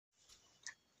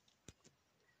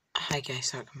Hi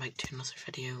guys, welcome back to another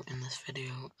video. In this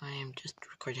video, I am just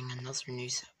recording another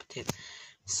news update.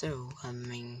 So,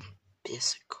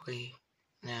 basically,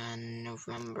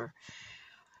 November,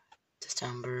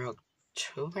 December,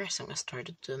 October, I think I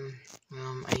started them.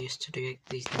 I used to do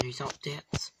these news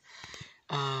updates.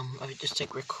 I would just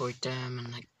record them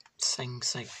and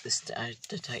things like this,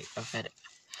 the type of edit.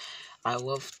 I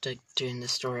loved doing the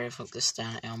story of the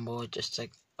Stan Elmo, just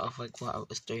of what I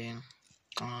was doing.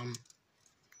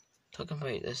 Talking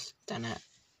about this Dana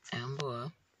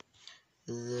Amber,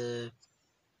 the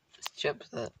strip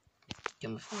that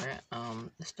came before it,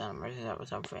 the Stan version that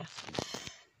was obvious.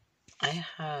 I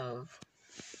have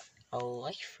a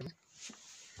life from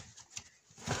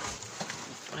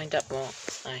behind that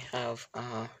box. I have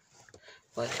a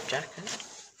life jacket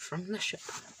from the ship.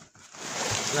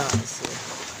 That is the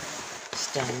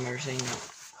Stan version,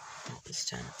 not the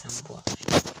Stan Amber.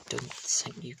 I don't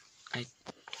think you.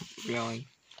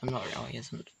 I'm not really,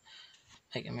 isn't.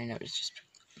 It was just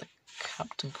the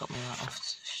captain got me that off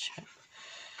the ship,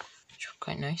 which was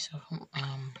quite nice of him.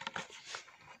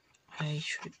 I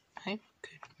could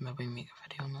maybe make a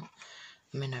video on that.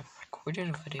 I've recorded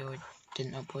a video, I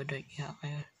didn't upload it yet.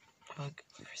 For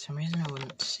some reason I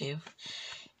wouldn't save.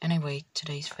 Anyway,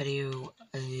 today's video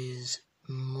is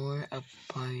more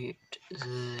about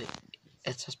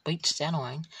it's about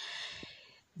Stanline.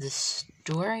 The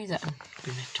story that I'm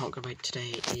going to talk about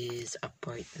today is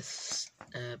about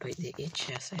about the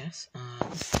HSS,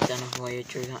 Stena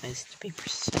Voyager, that is to be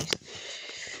precise.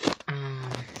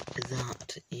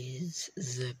 That is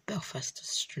the Belfast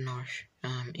astronaut,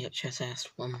 HSS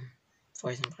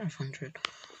 1500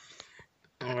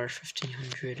 or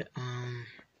 1500.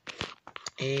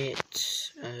 It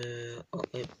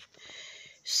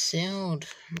sailed.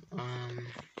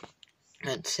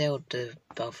 It sailed the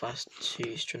Belfast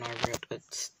to Stranraer route. It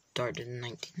started in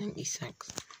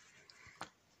 1996,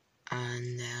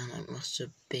 and then it must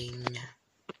have been.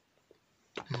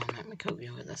 Let me cope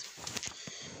you with this.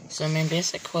 So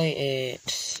basically,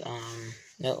 it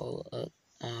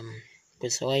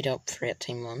was laid up for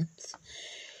 18 months.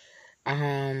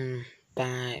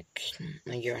 Back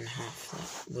a year and a half,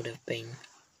 that would have been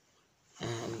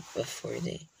before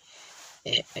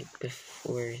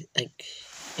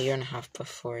a year and a half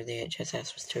before the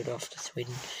HSS was towed off to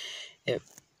Sweden. It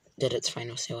did its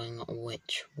final sailing,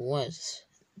 which was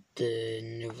the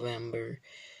November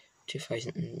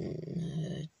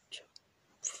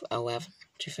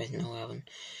 2011,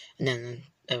 and then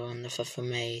on the 5th of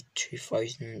May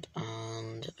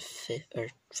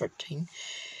 2013.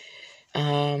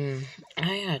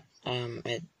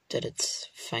 It did its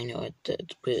final. It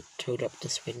towed up to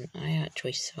Sweden. I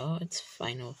actually saw its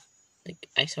final.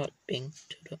 I saw it being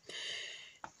towed up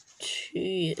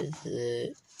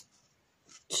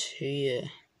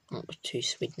to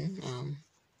Sweden.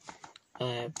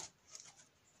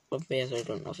 Obviously I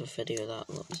don't have a video that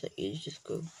looks like ages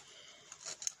ago.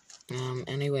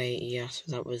 Anyway, yeah,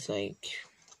 so that was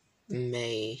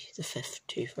May the 5th,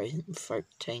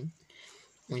 2013.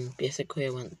 When basically I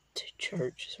went to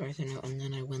church, as far as I know, and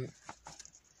then I went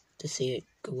to see it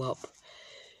go up.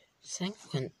 I think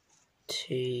I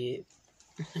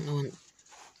went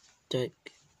to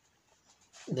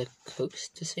the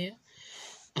coast to see it,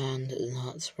 and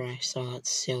that's where I saw it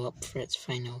sail up for its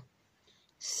final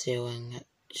sailing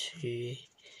to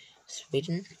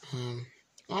Sweden.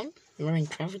 On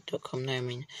marinetraffic.com now.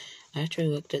 I actually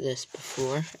looked at this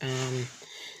before. I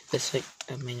was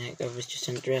just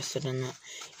interested in that.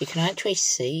 You can actually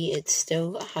see it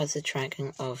still has the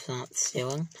tracking of that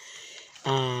sailing.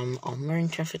 On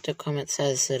marinetraffic.com it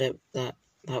says that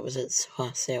that was its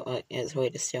last sail, its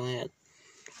latest sailing. It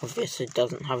obviously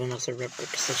doesn't have another rib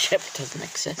because the ship doesn't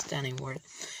exist anymore.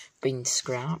 It's been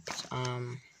scrapped.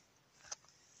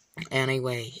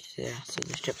 Anyway, yeah, so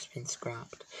the ship's been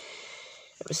scrapped.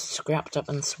 It was scrapped up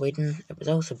in Sweden. It was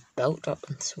also built up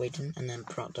in Sweden and then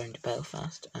brought down to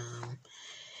Belfast.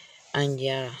 And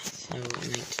yeah, so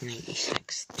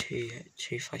 1996 to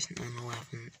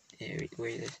 2011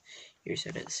 were the years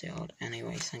that it sailed.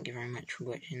 Anyway, thank you very much for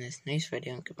watching this news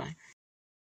video, and goodbye.